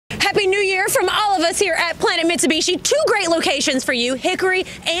Happy New Year from all of us here at Planet Mitsubishi. Two great locations for you, Hickory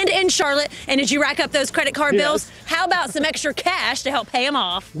and in Charlotte. And as you rack up those credit card bills, how about some extra cash to help pay them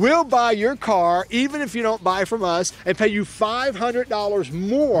off? We'll buy your car, even if you don't buy from us, and pay you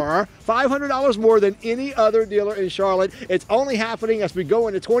 $500 more than any other dealer in Charlotte. It's only happening as we go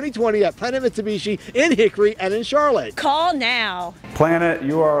into 2020 at Planet Mitsubishi in Hickory and in Charlotte. Call now. Planet,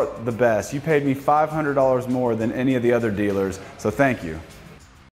 you are the best. You paid me $500 more than any of the other dealers, so thank you.